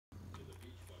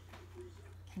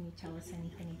Can you tell us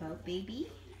anything about baby?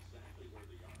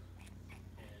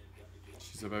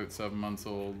 She's about 7 months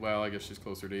old. Well, I guess she's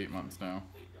closer to 8 months now.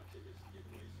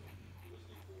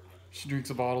 She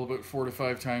drinks a bottle about 4 to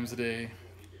 5 times a day.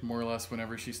 More or less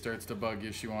whenever she starts to bug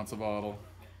you, she wants a bottle.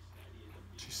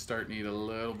 She's starting to eat a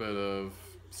little bit of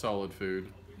solid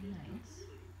food. Nice.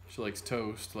 She likes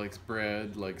toast, likes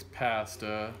bread, likes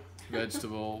pasta,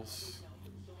 vegetables,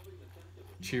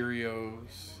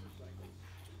 Cheerios.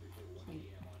 Cute.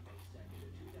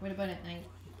 What about at night?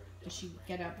 Does she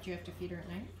get up? Do you have to feed her at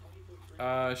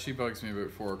night? She bugs me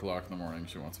about 4 o'clock in the morning.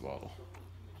 She wants a bottle.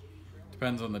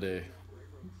 Depends on the day.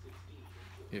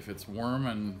 If it's warm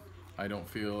and I don't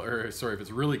feel, or sorry, if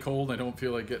it's really cold and I don't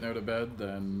feel like getting out of bed,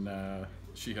 then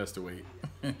she has to wait.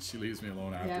 She leaves me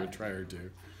alone after a try or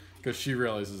two, because she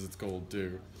realizes it's cold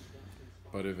too.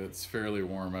 But if it's fairly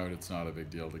warm out, it's not a big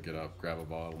deal to get up, grab a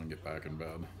bottle, and get back in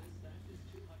bed.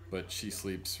 But she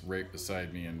sleeps right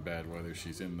beside me in bed, whether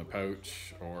she's in the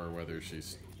pouch or whether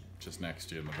she's just next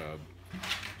to you in the bed.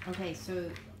 Okay, so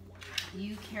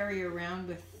you carry her around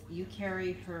with you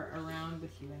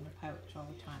in the pouch all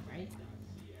the time, right?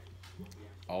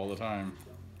 All the time.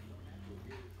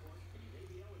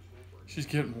 She's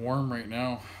getting warm right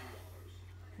now.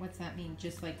 What's that mean?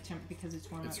 Just like because it's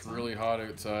warm outside? It's really hot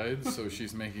outside, so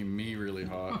she's making me really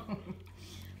hot.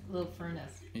 Little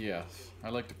furnace. Yes. I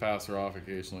like to pass her off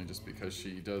occasionally just because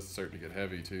she does start to get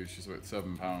heavy too. She's about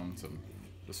 7 pounds and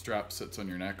the strap sits on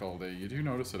your neck all day. You do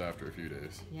notice it after a few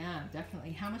days. Yeah,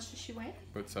 definitely. How much does she weigh?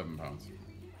 About 7 pounds.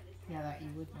 Yeah, that you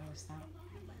would notice that.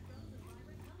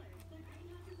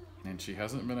 And she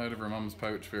hasn't been out of her mom's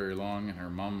pouch very long, and her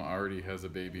mom already has a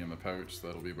baby in the pouch, so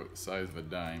that'll be about the size of a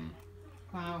dime.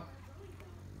 Wow.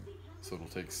 So it'll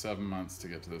take 7 months to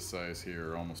get to this size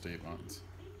here, or almost 8 months.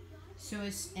 So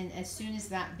as soon as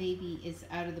that baby is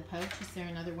out of the pouch, is there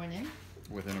another one in?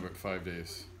 Within about 5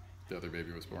 days, the other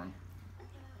baby was born.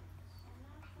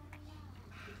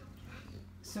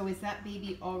 So is that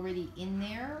baby already in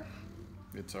there?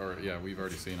 It's already, yeah, we've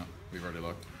already seen it. We've already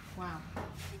looked. Wow.